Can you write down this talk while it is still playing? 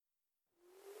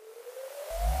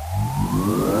Hey,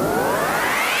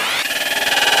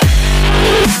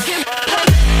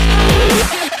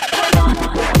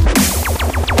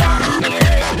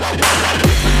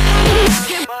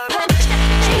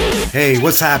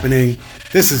 what's happening?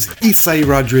 This is Isai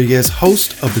Rodriguez,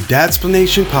 host of the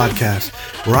Dadsplanation podcast,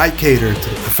 where I cater to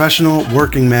the professional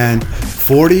working man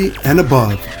 40 and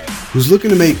above who's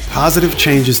looking to make positive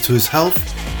changes to his health,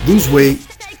 lose weight,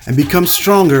 and become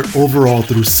stronger overall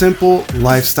through simple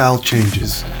lifestyle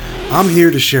changes. I'm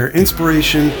here to share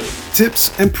inspiration,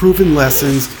 tips, and proven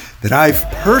lessons that I've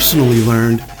personally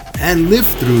learned and lived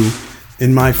through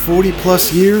in my 40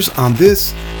 plus years on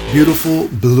this beautiful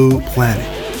blue planet.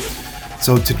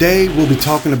 So today we'll be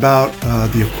talking about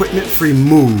the equipment-free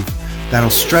move that'll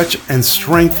stretch and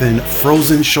strengthen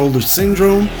frozen shoulder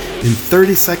syndrome in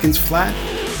 30 seconds flat.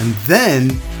 And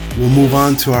then we'll move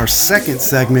on to our second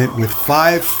segment with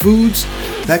 5 foods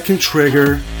that can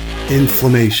trigger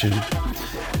inflammation.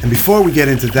 And before we get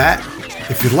into that,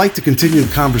 if you'd like to continue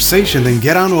the conversation, then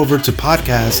get on over to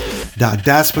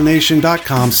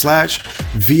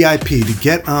podcast.dadsplanation.com/VIP to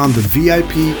get on the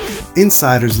VIP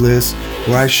Insiders list,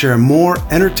 where I share more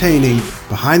entertaining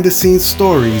behind-the-scenes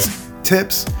stories,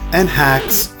 tips, and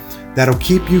hacks that'll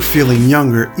keep you feeling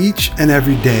younger each and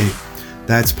every day.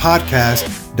 That's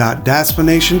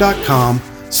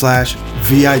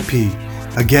podcast.dadsplanation.com/VIP.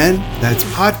 Again, that's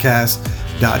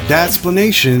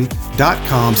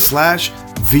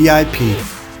podcast.dadsplanation.com/VIP.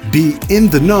 Be in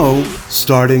the know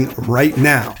starting right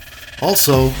now.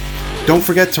 Also, don't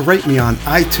forget to rate me on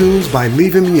iTunes by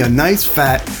leaving me a nice,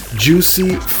 fat,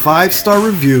 juicy 5-star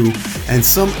review and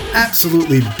some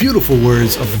absolutely beautiful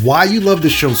words of why you love the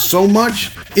show so much.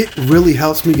 It really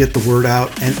helps me get the word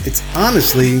out, and it's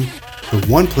honestly the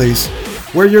one place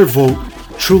where your vote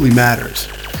truly matters.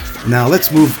 Now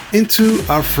let's move into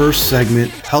our first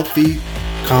segment, Healthy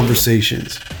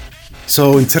Conversations.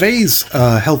 So in today's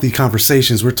Healthy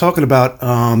Conversations, we're talking about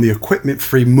the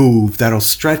equipment-free move that'll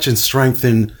stretch and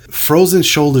strengthen frozen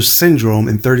shoulder syndrome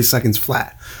in 30 seconds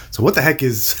flat. So what the heck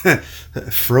is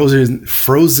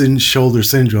frozen shoulder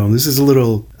syndrome? This is a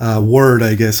little word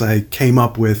I guess I came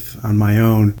up with on my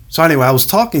own. So anyway, I was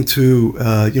talking to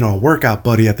a workout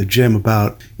buddy at the gym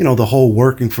about the whole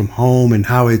working from home and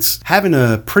how it's having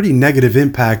a pretty negative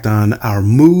impact on our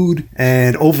mood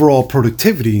and overall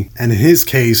productivity, and in his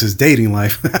case, his dating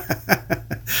life.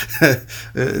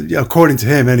 According to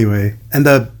him anyway. And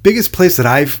the biggest place that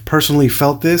I've personally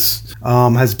felt this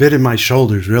has been in my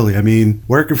shoulders, really. I mean,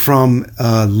 working from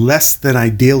less than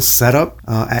ideal setup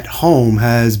at home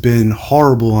has been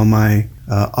horrible on my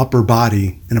upper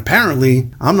body. And apparently,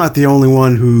 I'm not the only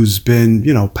one who's been,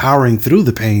 powering through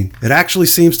the pain. It actually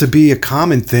seems to be a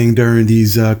common thing during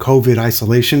these COVID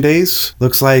isolation days.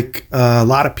 Looks like a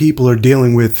lot of people are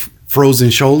dealing with frozen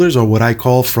shoulders, or what I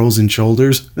call frozen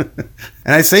shoulders.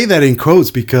 And I say that in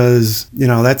quotes because,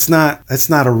 that's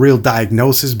not a real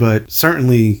diagnosis, but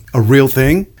certainly a real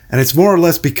thing. And it's more or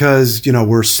less because,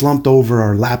 we're slumped over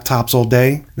our laptops all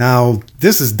day. Now,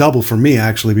 this is double for me,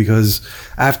 actually, because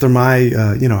after my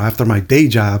day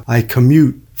job, I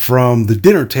commute from the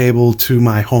dinner table to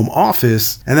my home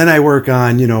office, and then I work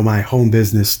on, my home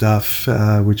business stuff,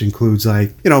 which includes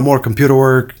more computer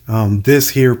work, this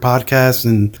here podcast,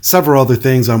 and several other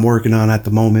things I'm working on at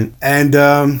the moment.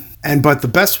 But the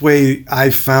best way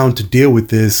I've found to deal with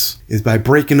this is by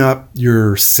breaking up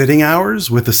your sitting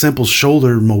hours with a simple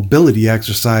shoulder mobility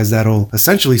exercise that'll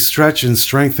essentially stretch and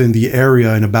strengthen the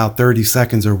area in about 30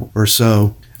 seconds or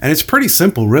so. And it's pretty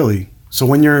simple, really. So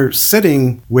when you're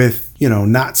sitting with,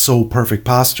 not so perfect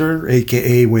posture,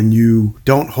 aka when you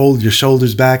don't hold your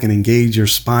shoulders back and engage your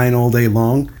spine all day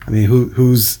long. I mean,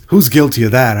 who's guilty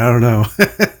of that? I don't know.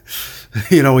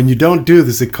 When you don't do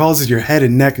this, it causes your head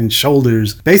and neck and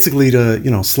shoulders basically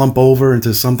to, slump over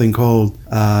into something called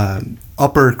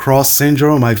upper cross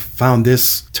syndrome. I found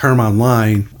this term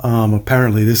online.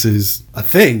 Apparently this is a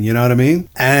thing, you know what I mean?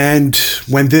 And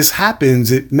when this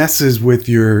happens, it messes with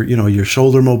your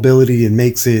shoulder mobility and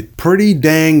makes it pretty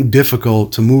dang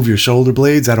difficult to move your shoulder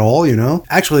blades at all,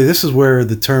 Actually, this is where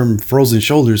the term frozen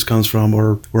shoulders comes from,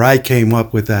 or where I came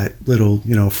up with that little,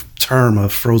 term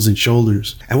of frozen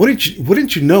shoulders. And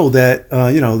wouldn't you know that,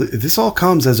 this all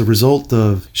comes as a result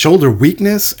of shoulder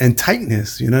weakness and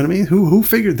tightness, you know what I mean? Who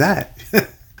figured that?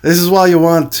 This is why you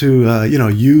want to,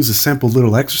 use a simple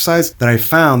little exercise that I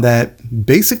found that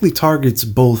basically targets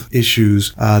both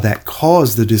issues that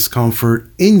cause the discomfort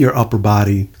in your upper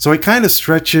body. So it kind of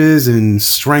stretches and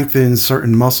strengthens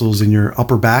certain muscles in your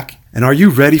upper back. And are you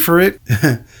ready for it?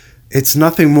 It's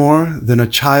nothing more than a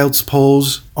child's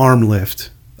pose arm lift.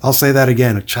 I'll say that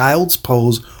again, a child's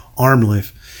pose arm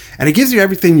lift. And it gives you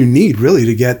everything you need, really,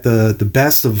 to get the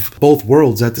best of both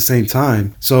worlds at the same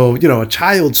time. So, a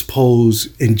child's pose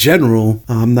in general,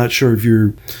 I'm not sure if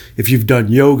you've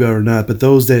done yoga or not, but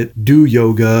those that do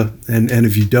yoga, and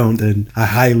if you don't, then I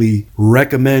highly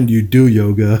recommend you do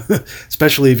yoga,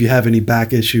 especially if you have any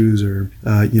back issues or,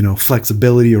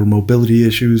 flexibility or mobility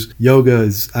issues.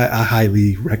 Yoga I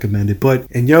highly recommend it. But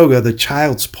in yoga, the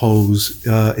child's pose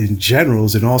in general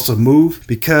is an awesome move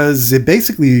because it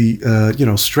basically,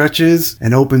 stretches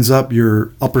and opens up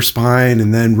your upper spine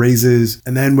and then raises.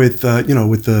 And then with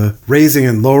the raising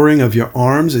and lowering of your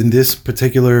arms in this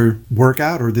particular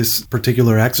workout or this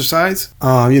particular exercise,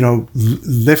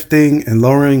 lifting and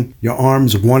lowering your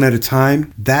arms one at a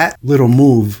time, that little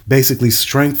move basically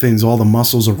strengthens all the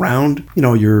muscles around,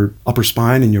 your upper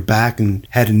spine and your back and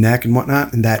head and neck and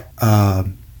whatnot. And that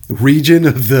region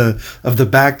of the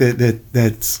back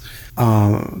that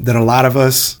a lot of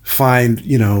us find,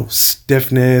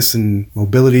 stiffness and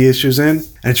mobility issues in.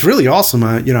 And it's really awesome.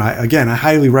 I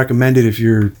highly recommend it if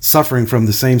you're suffering from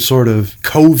the same sort of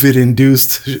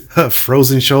COVID-induced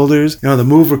frozen shoulders. The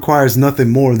move requires nothing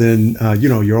more than,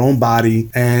 your own body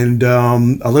and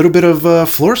a little bit of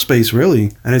floor space,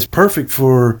 really. And it's perfect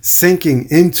for sinking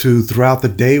into throughout the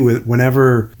day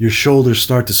whenever your shoulders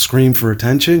start to scream for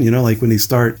attention, like when they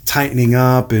start tightening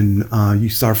up and you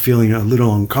start feeling a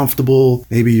little uncomfortable.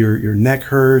 Maybe your neck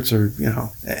hurts or,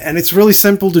 and it's really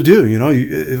simple to do.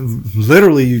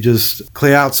 You just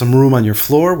clear out some room on your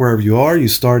floor wherever you are. You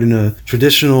start in a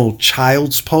traditional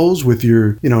child's pose with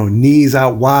your, knees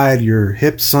out wide, your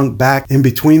hips sunk back in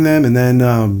between them, and then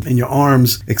and your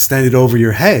arms extended over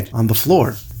your head on the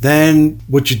floor. Then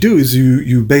what you do is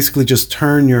you basically just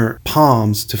turn your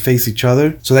palms to face each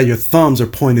other so that your thumbs are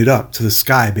pointed up to the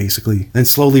sky, basically. Then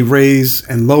slowly raise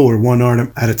and lower one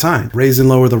arm at a time. Raise and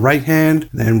lower the right hand,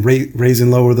 then raise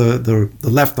and lower the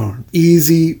left arm.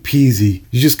 Easy peasy.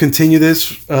 You just continue this,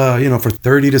 for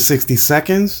 30 to 60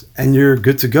 seconds and you're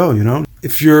good to go,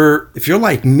 If you're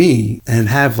like me and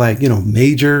have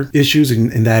major issues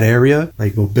in that area,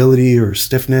 like mobility or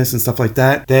stiffness and stuff like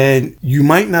that, then you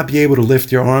might not be able to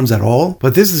lift your arms at all.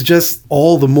 But this is just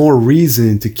all the more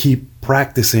reason to keep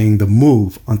practicing the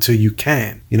move until you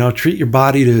can. Treat your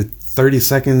body to 30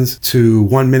 seconds to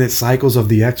 1 minute cycles of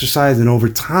the exercise, and over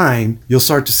time you'll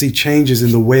start to see changes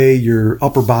in the way your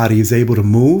upper body is able to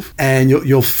move, and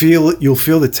you'll feel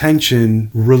the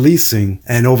tension releasing,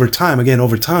 and over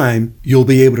time you'll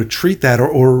be able to treat that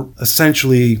or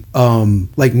essentially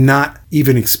not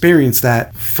even experience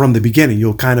that from the beginning.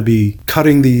 You'll kind of be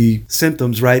cutting the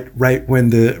symptoms right from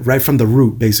the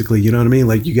root, basically. You know what I mean?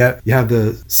 Like you have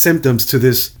the symptoms to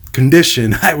this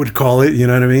condition, I would call it, you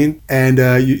know what I mean? And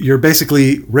you're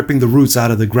basically ripping the roots out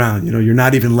of the ground. You're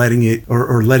not even letting it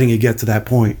or letting it get to that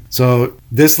point. So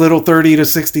this little 30 to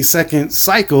 60 second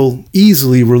cycle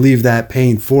easily relieve that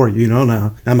pain for you.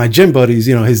 Now my gym buddies,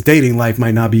 his dating life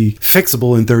might not be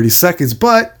fixable in 30 seconds,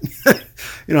 but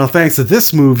thanks to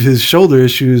this move, his shoulder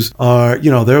issues are,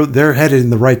 they're headed in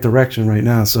the right direction right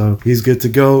now. So he's good to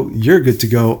go. You're good to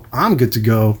go. I'm good to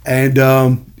go. And,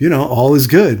 all is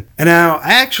good. And now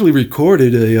I actually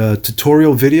recorded a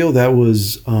tutorial video that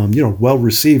was, well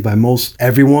received by most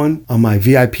everyone on my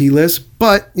VIP list.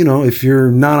 But, if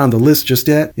you're not on the list just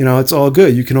yet, it's all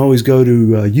good. You can always go to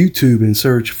YouTube and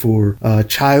search for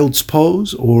child's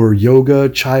pose or yoga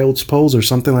child's pose or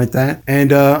something like that.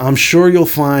 And I'm sure you'll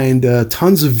find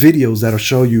tons of videos that'll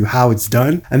show you how it's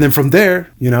done. And then from there,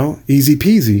 easy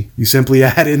peasy. You simply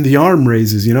add in the arm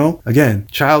raises, again,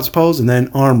 child's pose and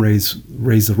then arm raise.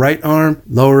 Raise the right arm,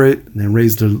 lower it, and then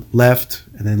raise the left,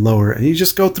 and then lower. And you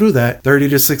just go through that 30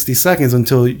 to 60 seconds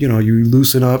until, you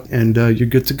loosen up and you're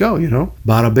good to go,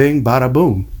 Bada bing, bada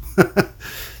boom.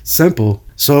 Simple.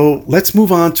 So let's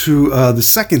move on to the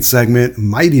second segment,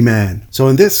 Mighty Man. So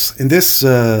in this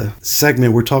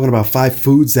segment, we're talking about 5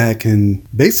 foods that can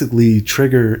basically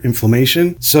trigger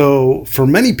inflammation. So for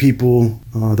many people,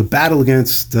 the battle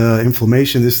against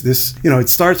inflammation, it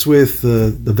starts with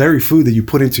the very food that you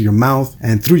put into your mouth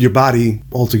and through your body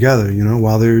altogether.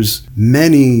 While there's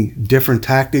many different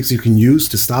tactics you can use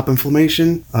to stop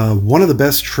inflammation, one of the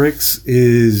best tricks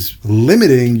is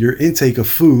limiting your intake of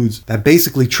foods that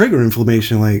basically trigger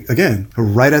inflammation. Like, again,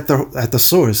 right at the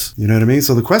source, you know what I mean?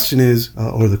 So the question is,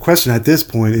 or the question at this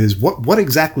point is, what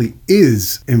exactly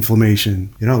is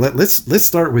inflammation? Let's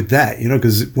start with that,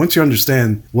 because once you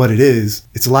understand what it is,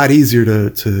 it's a lot easier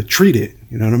to treat it.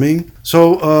 You know what I mean?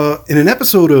 So in an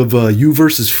episode of You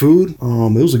versus Food,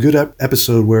 it was a good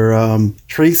episode where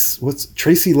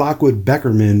Tracy Lockwood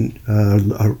Beckerman,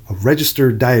 a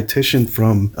registered dietitian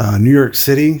from New York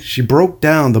City, she broke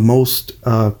down the most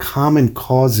common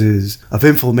causes of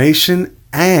inflammation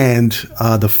and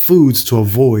the foods to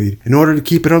avoid in order to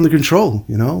keep it under control,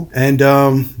 And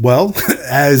well,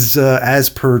 as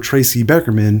per Tracy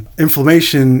Beckerman,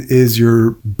 inflammation is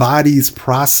your body's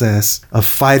process of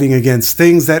fighting against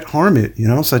things that harm it,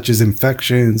 such as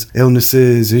infections,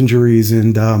 illnesses, injuries,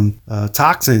 and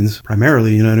toxins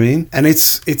primarily, you know what I mean? And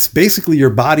it's basically your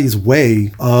body's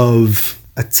way of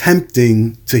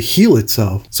attempting to heal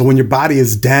itself. So when your body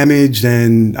is damaged,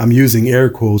 and I'm using air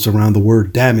quotes around the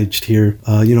word damaged here,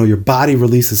 your body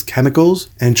releases chemicals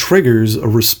and triggers a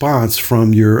response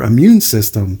from your immune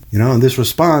system, and this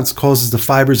response causes the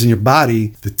fibers in your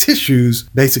body, the tissues,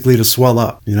 basically to swell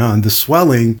up, and the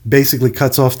swelling basically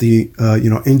cuts off the,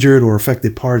 injured or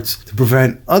affected parts to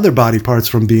prevent other body parts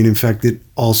from being infected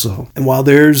also. And while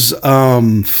there's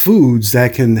foods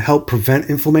that can help prevent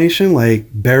inflammation, like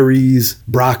berries,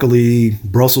 broccoli,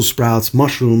 Brussels sprouts,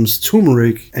 mushrooms,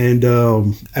 turmeric, and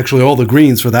actually all the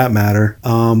greens for that matter,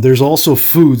 there's also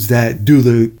foods that do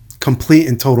the complete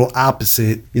and total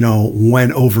opposite,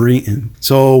 when overeaten.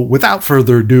 So without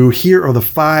further ado, here are the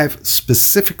 5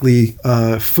 specifically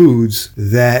foods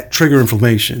that trigger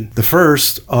inflammation. The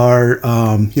first are,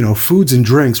 foods and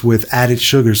drinks with added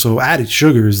sugar. So added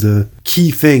sugar is the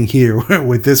key thing here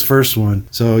with this first one.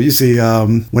 So you see,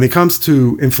 when it comes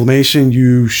to inflammation,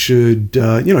 you should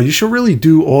really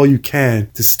do all you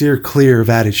can to steer clear of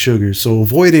added sugar. So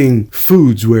avoiding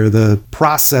foods where the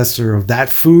processor of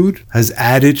that food has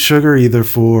added sugar, either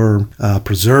for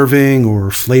preserving or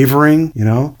flavoring,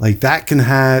 like that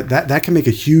can make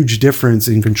a huge difference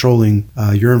in controlling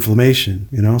your inflammation,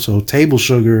 so table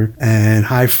sugar and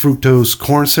high fructose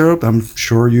corn syrup, I'm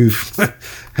sure you've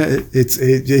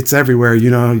it's everywhere,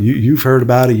 you've heard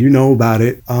about it, about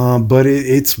it, but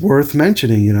it's worth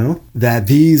mentioning, that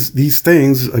these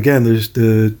things, again, there's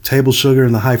the table sugar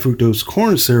and the high fructose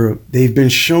corn syrup, they've been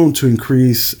shown to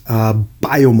increase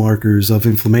biomarkers of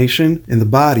inflammation in the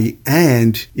body,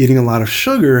 and eating a lot of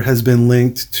sugar has been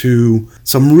linked to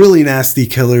some really nasty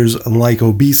killers like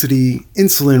obesity,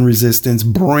 insulin resistance,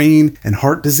 brain and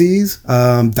heart disease,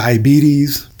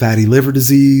 diabetes, fatty liver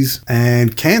disease,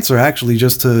 and cancer, actually,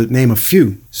 just to name a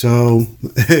few. So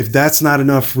if that's not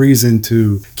enough reason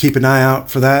to keep an eye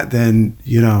out for that, then,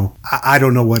 I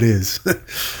don't know what is.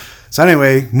 So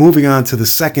anyway, moving on to the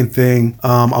second thing,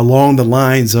 along the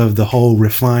lines of the whole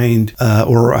refined,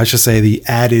 or I should say the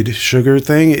added sugar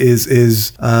thing, is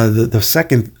the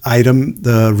second item,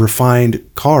 the refined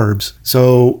carbs.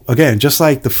 So again, just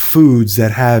like the foods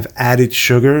that have added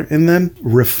sugar in them,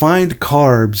 refined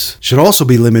carbs should also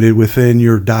be limited within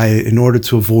your diet in order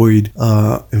to avoid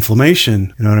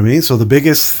inflammation. You know what I mean? So the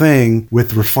biggest thing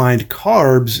with refined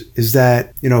carbs is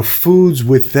that, foods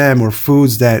with them, or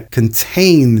foods that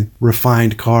contain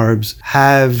refined carbs,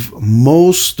 have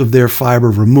most of their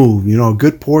fiber removed. A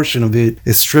good portion of it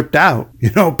is stripped out,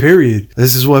 period.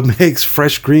 This is what makes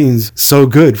fresh greens so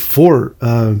good for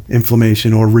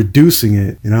inflammation or reducing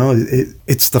it.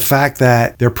 It's the fact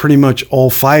that they're pretty much all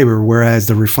fiber, whereas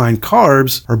the refined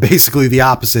carbs are basically the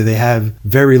opposite. They have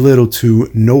very little to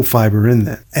no fiber in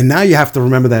them. And now you have to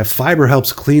remember that fiber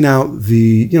helps clean out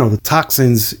the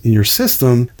toxins in your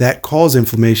system that cause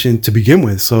inflammation to begin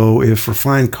with. So if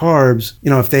refined carbs,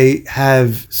 if they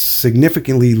have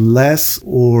significantly less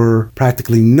or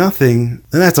practically nothing,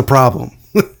 then that's a problem.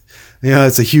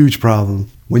 It's a huge problem.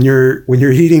 When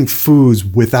you're eating foods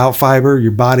without fiber,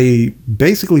 your body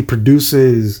basically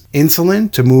produces insulin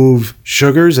to move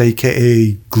sugars,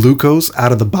 aka glucose,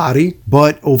 out of the body.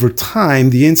 But over time,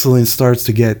 the insulin starts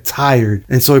to get tired,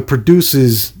 and so it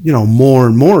produces, more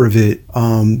and more of it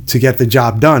to get the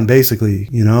job done, basically,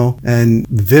 And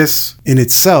this in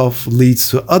itself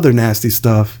leads to other nasty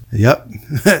stuff. Yep,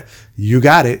 you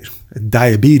got it.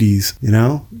 Diabetes,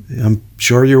 I'm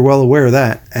sure you're well aware of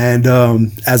that. And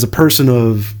as a person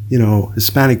of,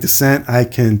 Hispanic descent, I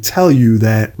can tell you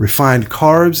that refined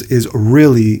carbs is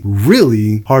really,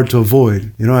 really hard to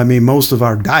avoid. Most of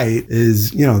our diet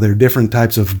is, there are different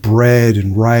types of bread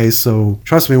and rice. So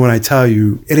trust me when I tell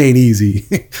you, it ain't easy.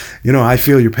 I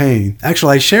feel your pain.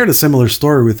 Actually, I shared a similar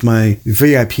story with my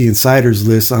VIP insiders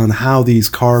list on how these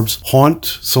carbs haunt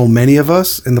so many of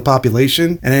us in the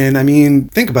population.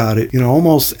 And think about it.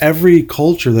 Almost every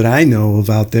culture that I know of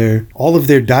out there, all of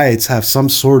their diets have some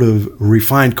sort of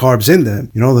refined carbs in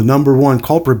them. The number one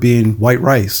culprit being white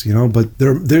rice, but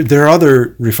there are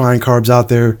other refined carbs out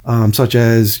there, such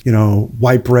as,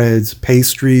 white breads,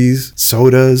 pastries,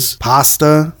 sodas,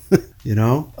 pasta.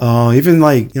 Even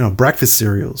like, breakfast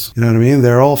cereals, you know what I mean?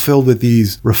 They're all filled with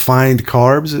these refined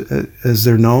carbs, as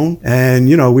they're known. And,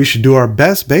 we should do our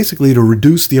best basically to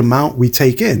reduce the amount we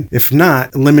take in. If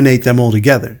not, eliminate them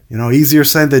altogether. Easier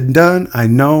said than done, I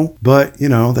know, but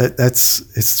it's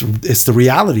the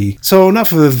reality. So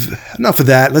enough of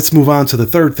that. Let's move on to the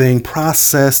third thing,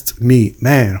 processed meat.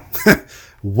 Man,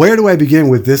 where do I begin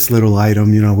with this little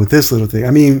item, with this little thing?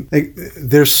 I mean,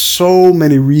 there's so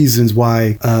many reasons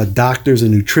why doctors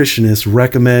and nutritionists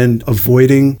recommend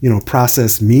avoiding,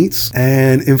 processed meats,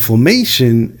 and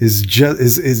inflammation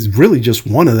is really just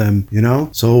one of them,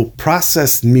 So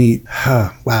processed meat,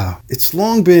 wow. It's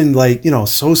long been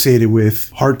associated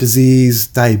with heart disease,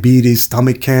 diabetes,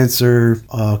 stomach cancer,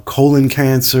 colon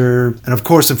cancer, and of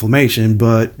course inflammation,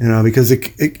 but, because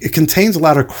it contains a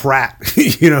lot of crap,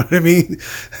 you know what I mean?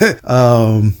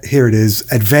 Here it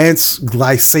is, advanced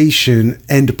glycation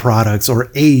end products, or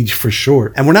age for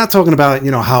short. And we're not talking about,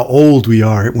 how old we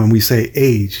are when we say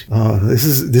age.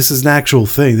 This is an actual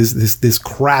thing. This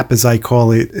crap, as I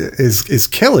call it, is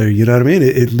killer. You know what I mean?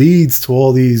 It leads to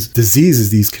all these diseases,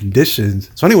 these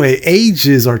conditions. So anyway,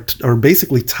 ages are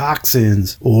basically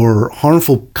toxins or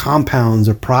harmful compounds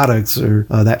or products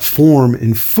that form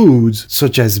in foods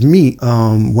such as meat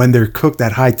when they're cooked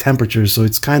at high temperatures. So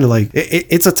it's kind of like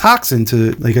it's a toxin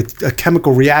to a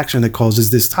chemical reaction that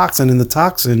causes this toxin, and the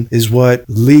toxin is what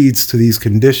leads to these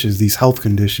conditions, these health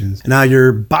conditions. Now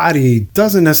your body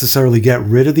doesn't necessarily get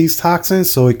rid of these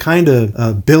toxins, so it kind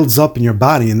of builds up in your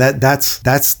body, and that's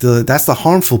the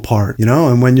harmful part,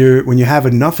 And when you have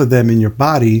enough of them in your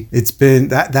body,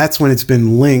 that's when it's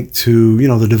been linked to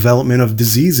the development of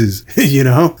diseases,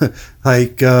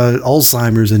 like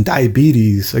Alzheimer's and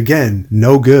diabetes. Again,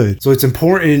 no good. So it's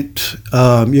important,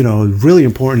 really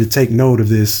important to take note of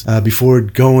this before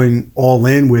going all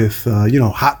in with,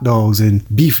 hot dogs and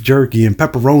beef jerky and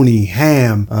pepperoni,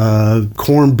 ham,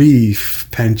 corned beef,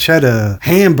 pancetta,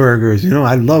 hamburgers.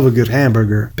 I love a good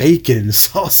hamburger, bacon,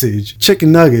 sausage,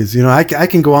 chicken nuggets. I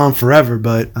can go on forever,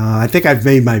 but I think I've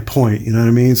made my point. You know what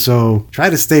I mean? So try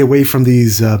to stay away from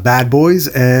these bad boys,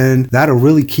 and that'll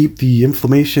really keep the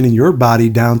inflammation in your body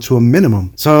down to a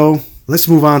minimum. So let's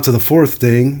move on to the fourth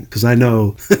thing, because I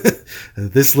know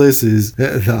this list is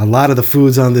a lot of the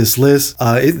foods on this list.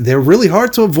 They're really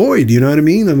hard to avoid. You know what I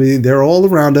mean? I mean, they're all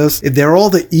around us. They're all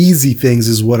the easy things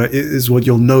is what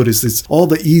you'll notice. It's all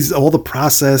the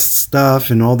processed stuff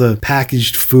and all the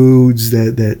packaged foods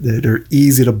that are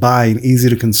easy to buy and easy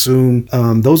to consume.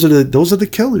 Those are the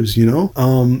killers,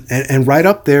 and right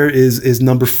up there is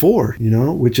number 4,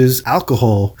 which is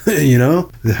alcohol. I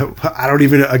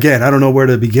don't know where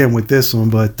to begin with this one,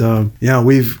 but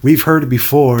we've heard it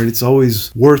before, and it's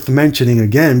always worth mentioning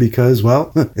again because,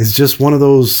 well, it's just one of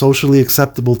those socially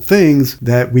acceptable things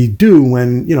that we do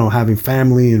when having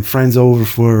family and friends over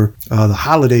for the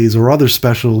holidays or other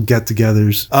special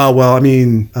get-togethers.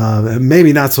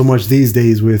 Maybe not so much these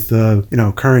days with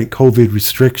current COVID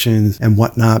restrictions and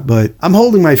whatnot, but I'm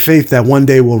holding my faith that one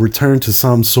day we'll return to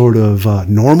some sort of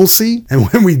normalcy, and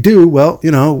when we do, well,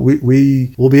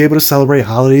 we will be able to celebrate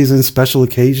holidays and special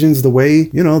occasions the way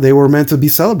they were meant to be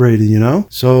celebrated.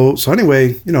 So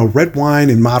anyway, red wine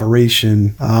in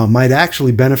moderation might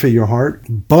actually benefit your heart,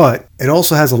 but it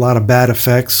also has a lot of bad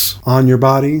effects on your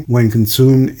body when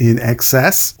consumed in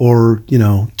excess or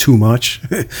too much.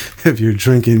 If you're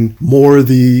drinking more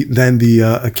than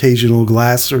the occasional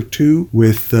glass or two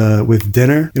with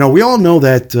dinner. We all know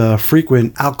that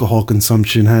frequent alcohol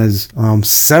consumption has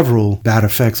several bad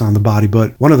effects on the body,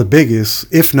 but one of the biggest,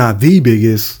 if not the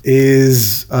biggest,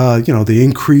 is the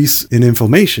increase in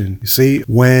inflammation. You see,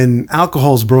 when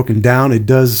alcohol is broken down, it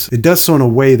does so in a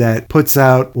way that puts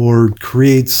out or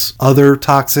creates other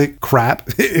toxic crap,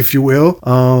 if you will,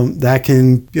 that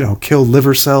can kill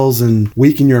liver cells and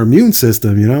weaken your immune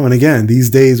system. And again, these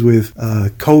days with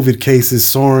COVID cases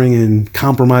soaring and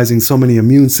compromising so many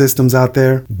immune systems out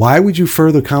there, why would you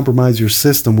further compromise your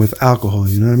system with alcohol?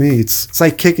 You know what I mean? It's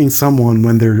like kicking someone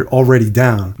when they're already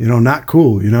down. Not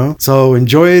cool. So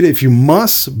enjoy it if you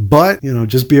must, but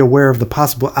just be aware of the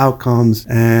possible outcomes.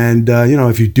 And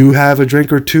if you do have a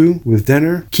drink or two with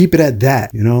dinner, keep it at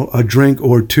that. A drink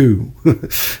or two.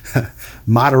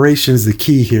 Moderation is the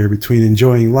key here between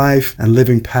enjoying life and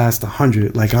living past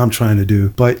 100 like I'm trying to do.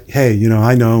 But hey,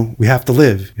 I know we have to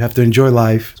live. You have to enjoy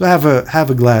life. So have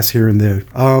a glass here and there.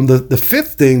 The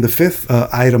fifth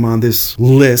item on this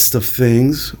list of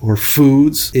things or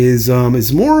foods is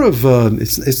more of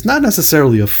it's not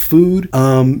necessarily a food.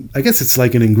 I guess it's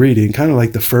like an ingredient, kind of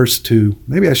like the first two.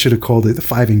 Maybe I should have called it the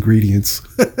 5 ingredients.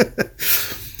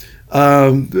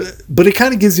 But it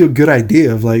kind of gives you a good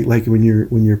idea of like when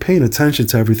you're paying attention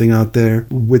to everything out there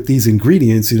with these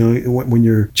ingredients, you know, when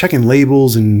you're checking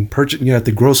labels and purchasing, you know, at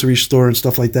the grocery store and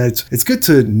stuff like that, it's good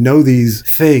to know these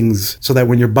things so that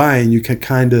when you're buying, you can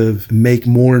kind of make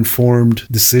more informed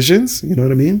decisions. You know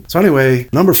what I mean? So anyway,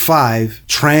 number 5,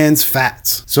 trans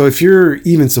fats. So if you're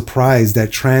even surprised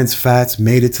that trans fats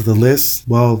made it to the list,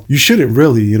 well, you shouldn't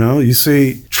really, you know. You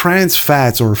see, trans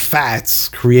fats, or fats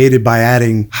created by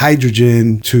adding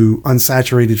hydrogen to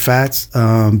unsaturated fats,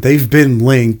 they've been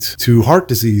linked to heart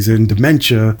disease and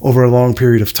dementia over a long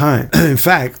period of time. In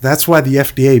fact, that's why the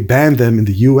FDA banned them in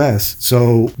the US.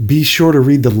 So be sure to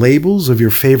read the labels of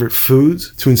your favorite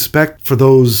foods to inspect for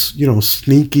those, you know,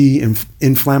 sneaky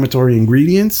inflammatory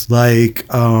ingredients like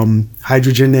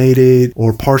hydrogenated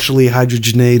or partially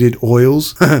hydrogenated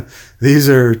oils. These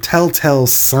are telltale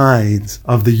signs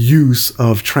of the use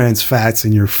of trans fats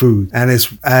in your food. And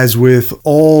as with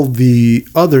all the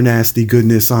other nasty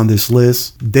goodness on this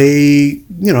list, they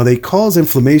cause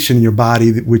inflammation in your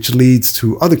body, which leads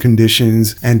to other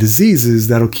conditions and diseases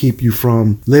that'll keep you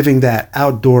from living that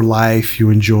outdoor life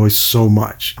you enjoy so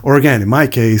much. Or again, in my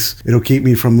case, it'll keep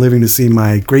me from living to see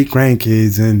my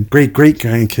great-grandkids and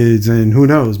great-great-grandkids, and who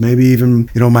knows, maybe even,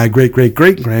 you know, my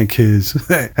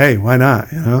great-great-great-grandkids. Hey, why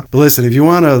not, you know? But listen, if you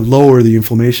want to lower the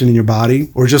inflammation in your body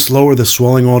or just lower the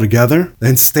swelling altogether,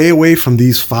 then stay away from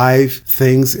these 5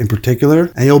 things in particular,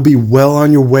 and you'll be well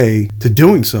on your way to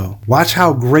doing so. Watch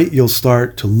how great you'll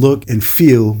start to look and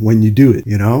feel when you do it,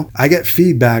 you know? I get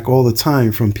feedback all the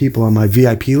time from people on my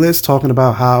VIP list talking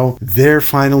about how they're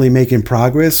finally making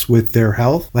progress with their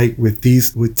health, like with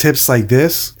tips like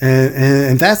this,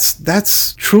 and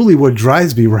that's truly what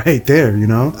drives me right there, you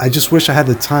know? I just wish I had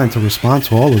the time to respond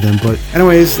to all of them, but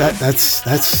anyways, that's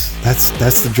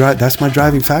my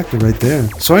driving factor right there.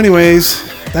 So anyways,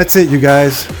 that's it, you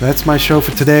guys. That's my show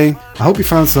for today. I hope you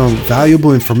found some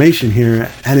valuable information here,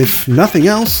 and if nothing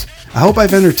else, I hope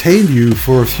I've entertained you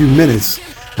for a few minutes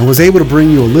and was able to bring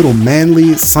you a little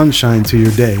manly sunshine to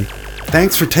your day.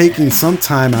 Thanks for taking some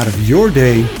time out of your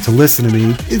day to listen to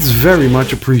me. It's very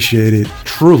much appreciated,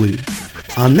 truly.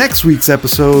 On next week's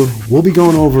episode, we'll be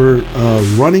going over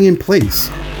running in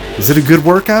place. Is it a good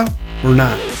workout or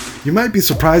not? You might be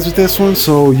surprised with this one,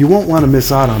 so you won't want to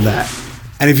miss out on that.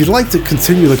 And if you'd like to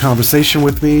continue the conversation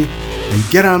with me, then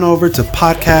get on over to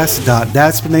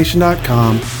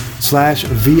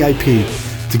podcast.datsplanation.com/VIP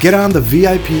to get on the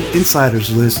VIP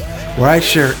Insiders list, where I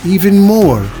share even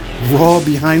more raw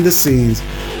behind the scenes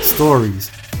stories,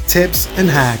 tips, and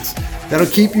hacks that'll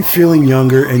keep you feeling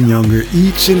younger and younger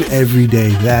each and every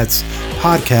day. That's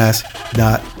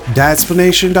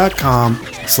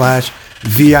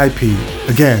podcast.datsplanation.com/VIP.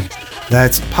 Again,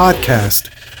 that's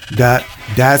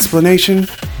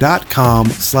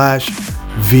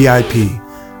podcast.datsplanation.com/VIP.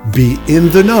 Be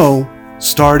in the know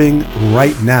starting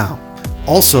right now.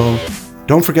 Also,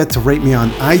 don't forget to rate me on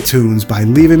iTunes by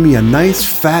leaving me a nice,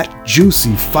 fat,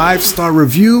 juicy 5-star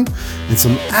review and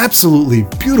some absolutely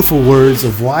beautiful words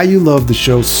of why you love the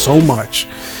show so much.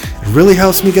 It really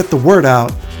helps me get the word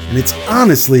out, and it's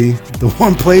honestly the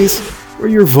one place where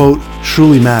your vote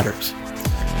truly matters.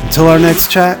 Until our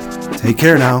next chat, take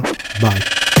care now. Bye.